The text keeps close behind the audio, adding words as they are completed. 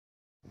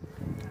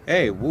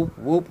Hey, whoop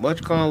whoop,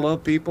 much calling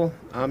love, people.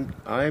 I'm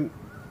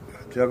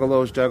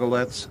Juggalos,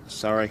 Juggalettes.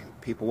 Sorry,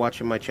 people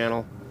watching my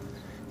channel.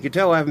 You can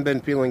tell I haven't been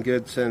feeling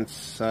good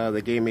since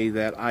they gave me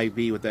that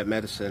IV with that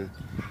medicine.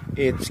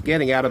 It's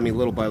getting out of me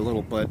little by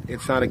little, but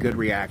it's not a good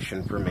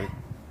reaction for me.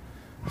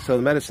 So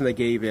the medicine they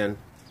gave in,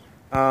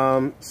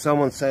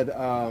 someone said,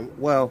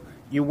 well,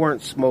 you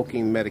weren't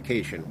smoking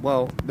medication.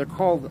 Well, they're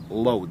called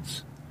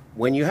loads.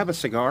 When you have a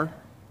cigar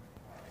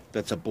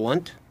that's a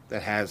blunt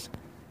that has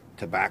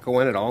tobacco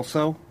in it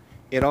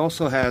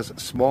also has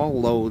small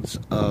loads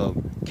of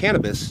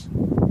cannabis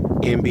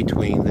in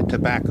between the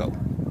tobacco,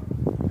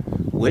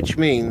 which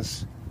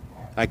means,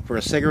 like for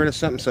a cigarette or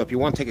something, so if you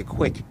want to take a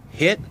quick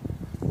hit,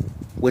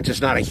 which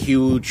is not a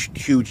huge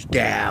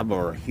dab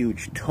or a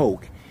huge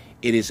toke,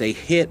 it is a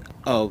hit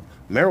of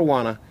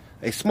marijuana,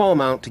 a small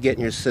amount to get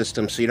in your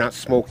system so you're not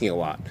smoking a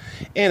lot.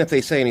 And if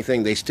they say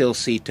anything, they still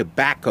see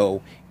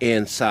tobacco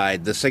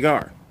inside the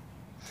cigar.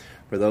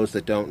 For those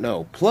that don't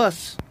know.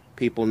 Plus,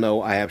 people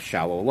know I have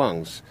shallow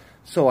lungs,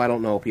 so I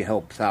don't know if it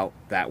helps out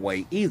that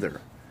way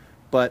either.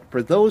 But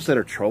for those that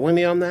are trolling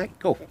me on that,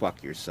 go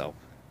fuck yourself.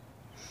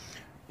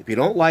 If you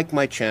don't like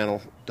my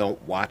channel,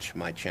 don't watch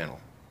my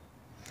channel.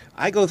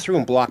 I go through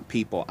and block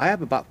people. I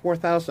have about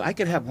 4,000. I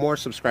could have more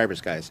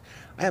subscribers, guys.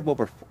 I have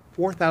over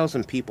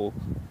 4,000 people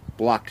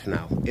blocked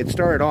now. It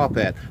started off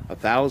at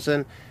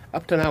 1,000.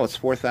 Up to now, it's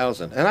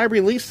 4,000. And I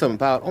release them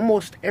about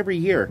almost every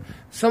year.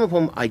 Some of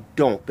them I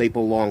don't. They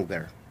belong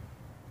there.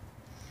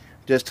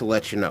 Just to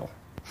let you know.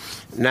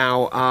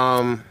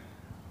 Now,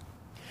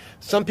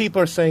 some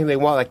people are saying they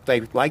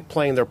like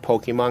playing their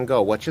Pokemon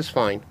Go, which is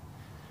fine.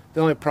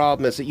 The only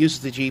problem is it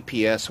uses the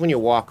GPS when you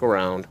walk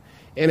around.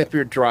 And if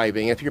you're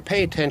driving, if you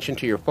pay attention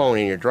to your phone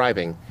and you're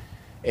driving,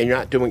 and you're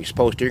not doing what you're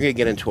supposed to, you're going to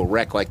get into a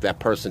wreck like that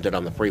person did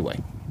on the freeway.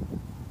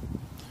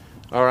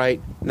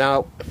 Alright,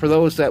 now, for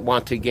those that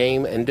want to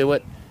game and do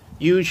it,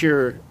 use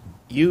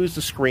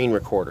the screen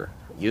recorder.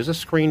 Use a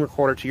screen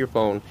recorder to your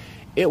phone.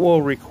 It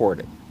will record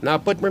it. Now,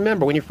 but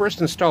remember, when you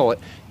first install it,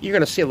 you're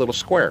going to see a little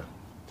square.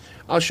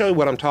 I'll show you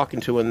what I'm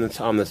talking to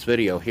on this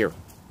video here.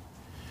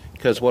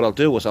 Because what I'll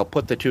do is I'll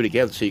put the two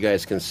together so you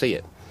guys can see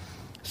it.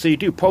 So you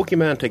do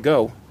Pokemon to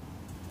go,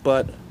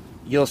 but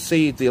you'll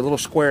see the little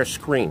square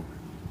screen.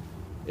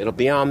 It'll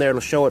be on there.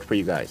 It'll show it for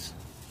you guys.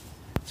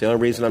 It's the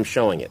only reason I'm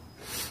showing it.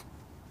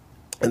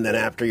 And then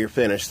after you're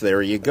finished,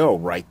 there you go,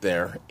 right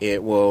there.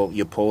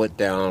 You pull it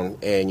down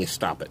and you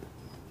stop it.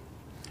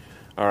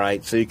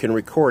 Alright, so you can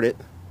record it.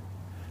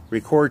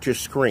 Record your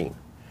screen.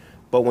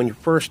 But when you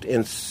first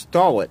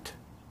install it,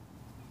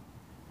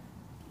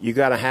 you're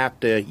going to have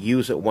to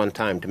use it one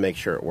time to make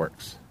sure it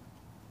works.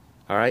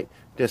 Alright,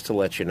 just to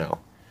let you know.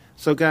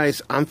 So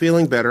guys, I'm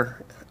feeling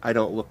better. I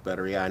don't look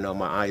better. Yeah, I know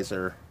my eyes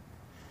are...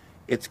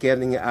 It's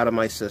getting out of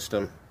my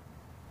system.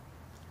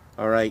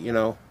 Alright, you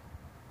know.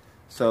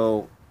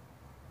 So,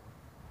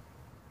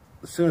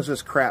 as soon as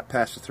this crap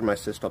passes through my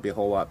system, I'll be a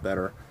whole lot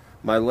better.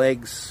 My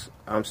legs,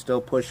 I'm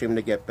still pushing them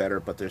to get better,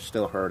 but they're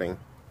still hurting.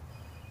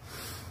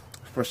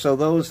 So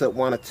those that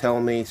want to tell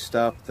me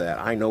stuff that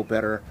I know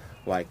better,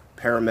 like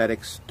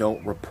paramedics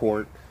don't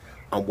report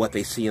on what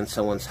they see in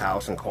someone's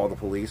house and call the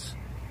police.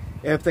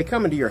 If they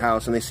come into your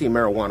house and they see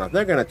marijuana,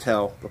 they're going to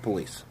tell the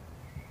police.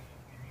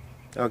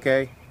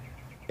 Okay?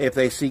 If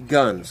they see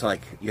guns,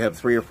 like you have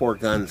 3 or 4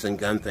 guns and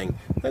gun thing,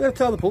 they're going to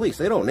tell the police.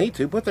 They don't need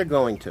to, but they're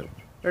going to.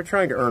 They're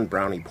trying to earn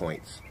brownie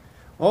points.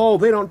 Oh,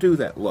 they don't do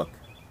that. Look.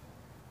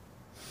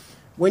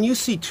 When you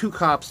see 2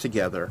 cops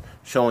together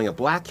showing a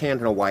black hand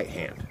and a white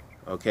hand,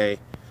 okay,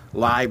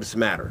 lives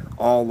matter.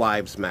 All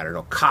lives matter.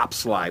 No,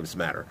 cops' lives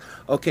matter.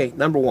 Okay,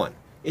 number 1,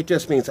 it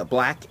just means a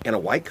black and a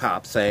white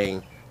cop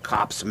saying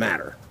cops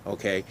matter,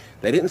 okay?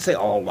 They didn't say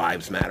all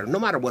lives matter, no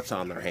matter what's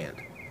on their hand,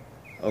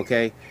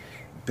 okay?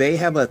 They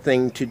have a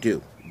thing to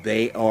do.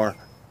 They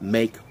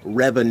make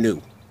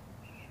revenue.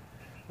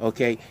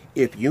 Okay,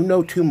 if you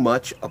know too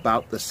much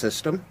about the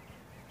system,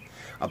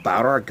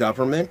 about our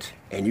government,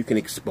 and you can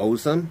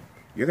expose them,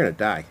 you're going to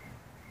die.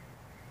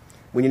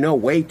 When you know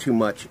way too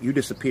much, you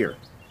disappear.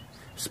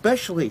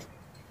 Especially,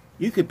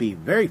 you could be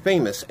very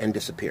famous and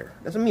disappear.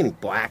 Doesn't mean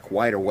black,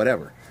 white, or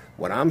whatever.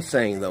 What I'm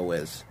saying, though,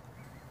 is,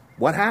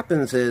 what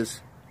happens is,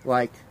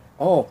 like,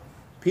 oh,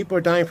 people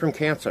are dying from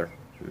cancer.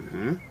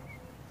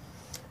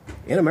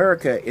 In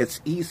America, it's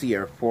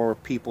easier for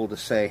people to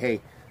say, hey,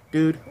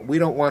 dude, we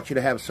don't want you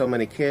to have so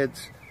many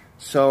kids,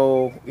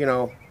 so, you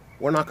know,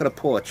 we're not going to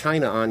pull a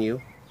China on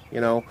you, you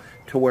know,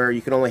 to where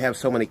you can only have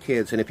so many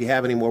kids, and if you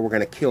have any more, we're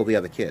going to kill the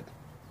other kid.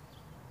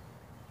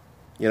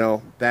 You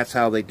know, that's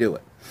how they do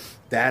it.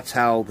 That's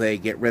how they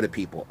get rid of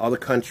people. Other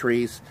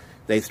countries,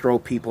 they throw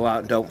people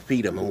out and don't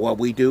feed them. And what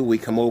we do, we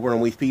come over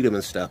and we feed them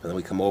and stuff. And then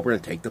we come over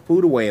and take the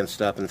food away and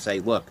stuff and say,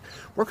 look,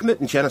 we're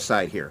committing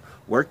genocide here.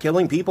 We're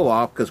killing people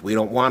off because we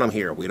don't want them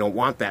here. We don't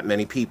want that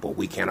many people.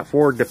 We can't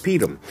afford to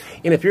feed them.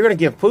 And if you're going to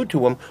give food to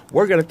them,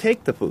 we're going to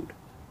take the food.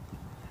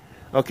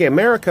 Okay,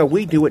 America,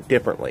 we do it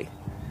differently.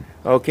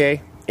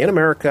 Okay, in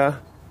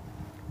America,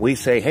 we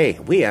say, hey,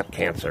 we have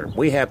cancer.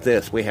 We have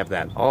this, we have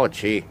that. Oh,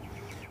 gee,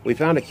 we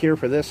found a cure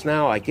for this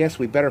now. I guess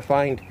we better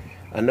find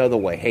another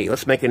way. Hey,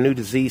 let's make a new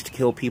disease to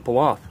kill people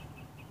off.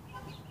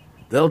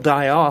 They'll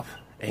die off,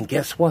 and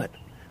guess what?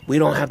 We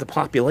don't have the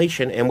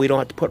population, and we don't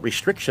have to put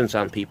restrictions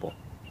on people.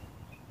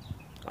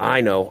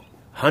 I know.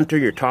 Hunter,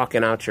 you're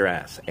talking out your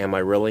ass. Am I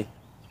really?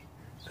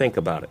 Think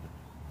about it.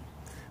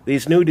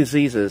 These new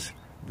diseases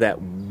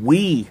that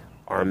we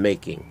are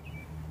making,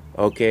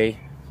 okay?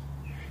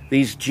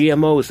 These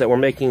GMOs that we're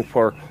making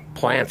for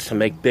plants to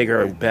make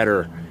bigger and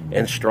better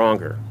and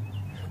stronger.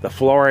 The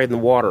fluoride in the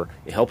water,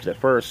 it helped at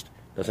first,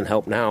 doesn't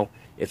help now.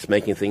 It's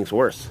making things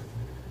worse.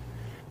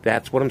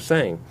 That's what I'm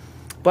saying.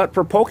 But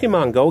for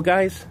Pokemon Go,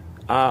 guys,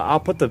 I'll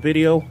put the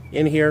video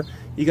in here.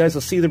 You guys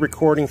will see the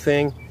recording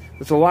thing.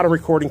 There's a lot of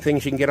recording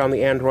things you can get on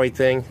the Android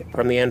thing,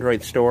 from the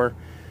Android store.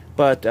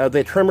 But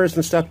the trimmers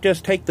and stuff,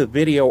 just take the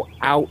video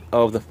out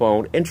of the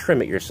phone and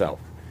trim it yourself.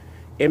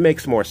 It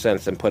makes more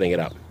sense than putting it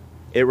up.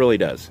 It really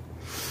does.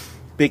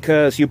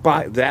 Because you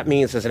buy, that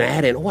means as an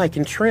add-in, oh, I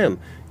can trim.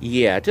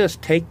 Yeah,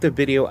 just take the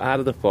video out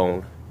of the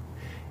phone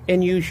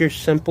and use your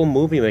simple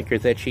movie maker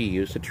that you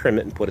use to trim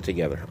it and put it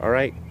together. All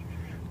right?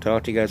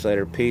 Talk to you guys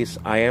later. Peace.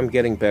 I am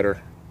getting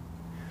better.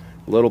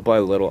 Little by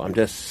little. I'm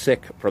just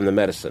sick from the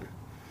medicine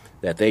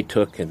that they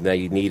took and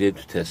they needed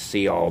to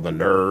see all the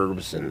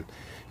nerves and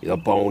the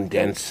bone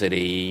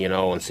density, you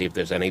know, and see if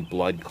there's any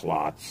blood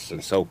clots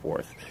and so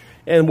forth.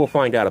 And we'll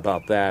find out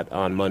about that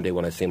on Monday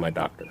when I see my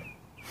doctor.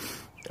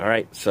 All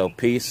right, so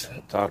peace.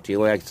 Talk to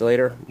you guys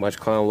later. Much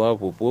clown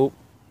love. Whoop, whoop.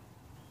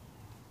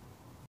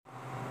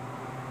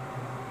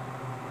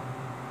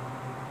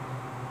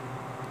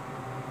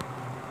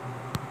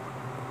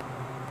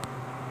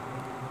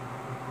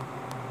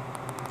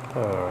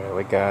 All right,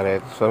 we got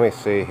it. So let me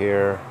see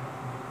here.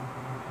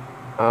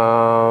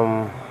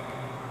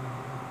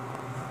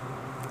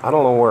 I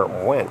don't know where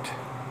it went.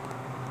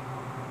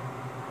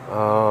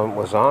 It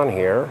was on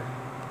here.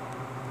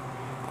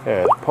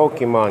 Yeah, it's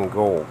Pokemon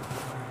Gold.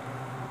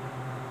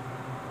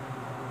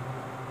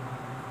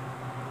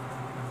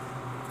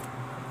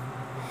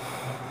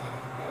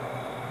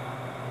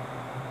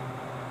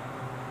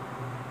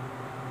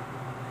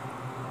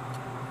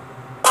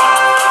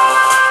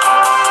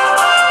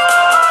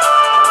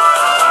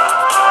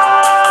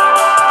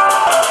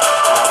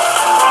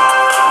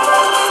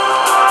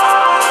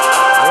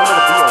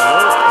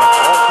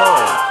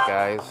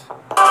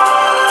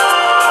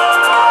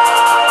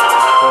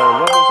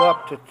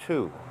 To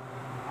 2.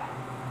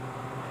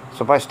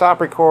 So if I stop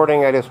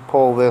recording, I just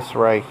pull this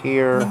right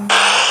here,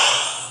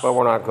 but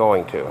we're not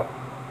going to.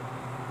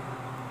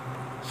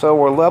 So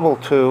we're level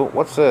 2.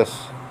 What's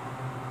this?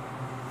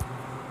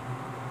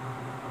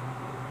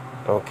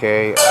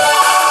 Okay. Alright,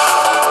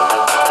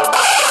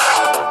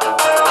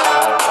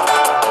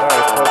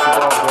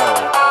 Pokeball go.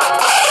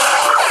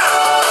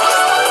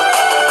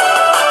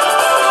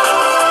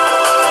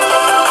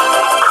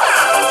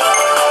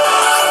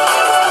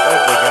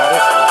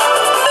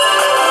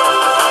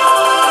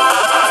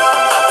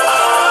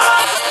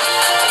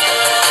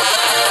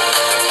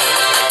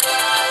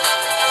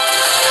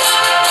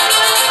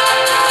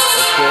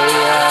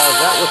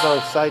 On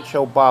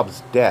Sideshow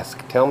Bob's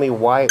desk. Tell me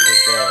why it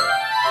was there.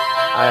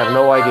 I have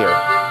no idea.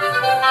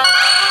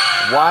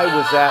 Why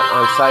was that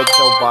on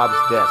Sideshow Bob's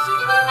desk?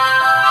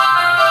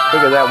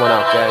 Figure that one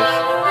out, guys.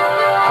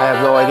 I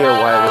have no idea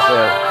why it was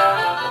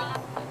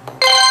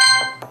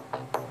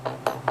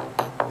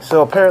there.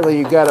 So apparently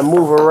you got to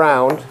move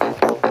around.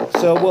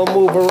 So we'll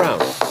move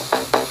around.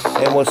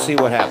 And we'll see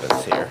what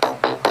happens here.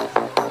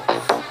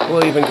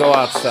 We'll even go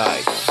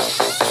outside.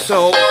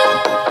 So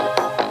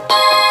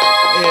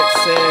it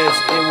says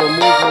it will move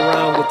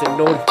around with the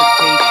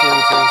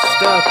notifications and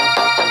stuff,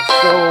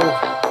 so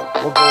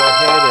we'll go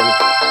ahead and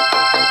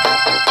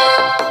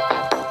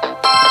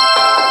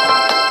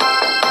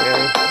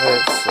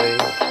let's see.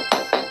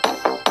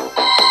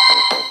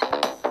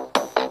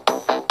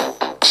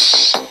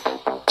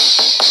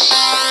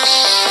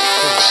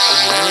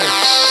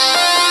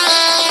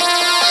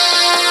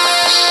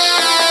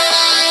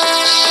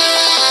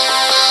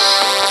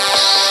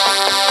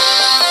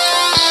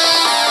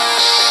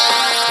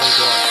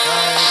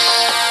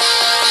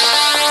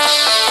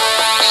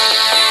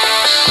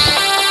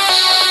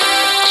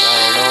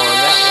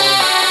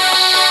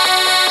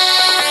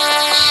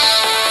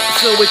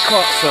 So we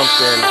caught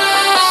something.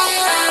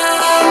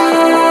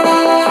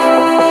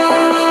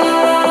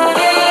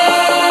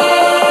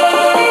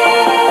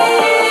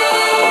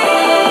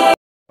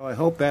 Oh, I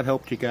hope that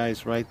helped you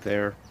guys right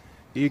there.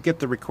 You get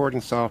the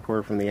recording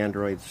software from the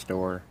Android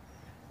store,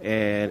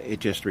 and it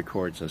just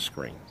records a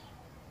screen.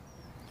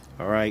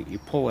 Alright, you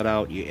pull it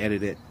out, you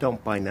edit it.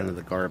 Don't buy none of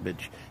the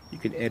garbage. You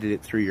can edit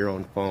it through your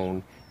own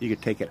phone. You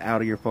can take it out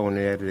of your phone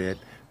and edit it.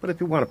 But if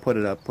you want to put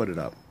it up, put it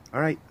up.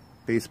 Alright,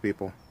 peace,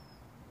 people.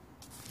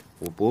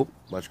 Whoop whoop,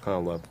 much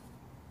calm love.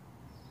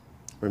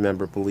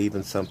 Remember, believe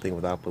in something.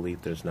 Without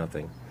belief, there's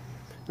nothing.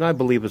 And I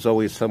believe there's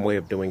always some way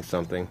of doing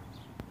something.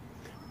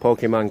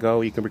 Pokemon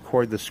Go, you can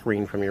record the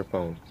screen from your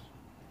phone.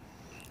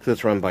 Because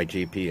it's run by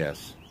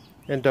GPS.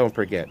 And don't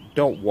forget,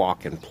 don't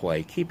walk and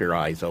play. Keep your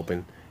eyes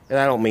open. And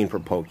I don't mean for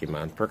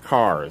Pokemon, for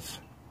cars.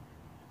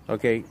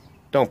 Okay?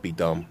 Don't be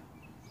dumb.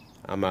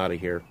 I'm out of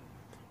here.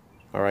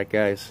 Alright,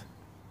 guys.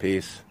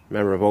 Peace.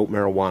 Remember, vote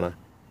marijuana.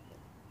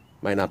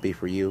 Might not be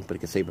for you, but it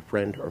could save a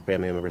friend or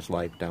family member's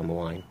life down the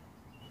line.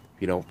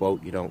 If you don't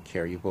vote, you don't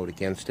care. You vote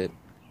against it,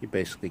 you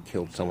basically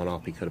killed someone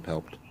off you could have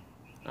helped.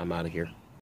 I'm out of here.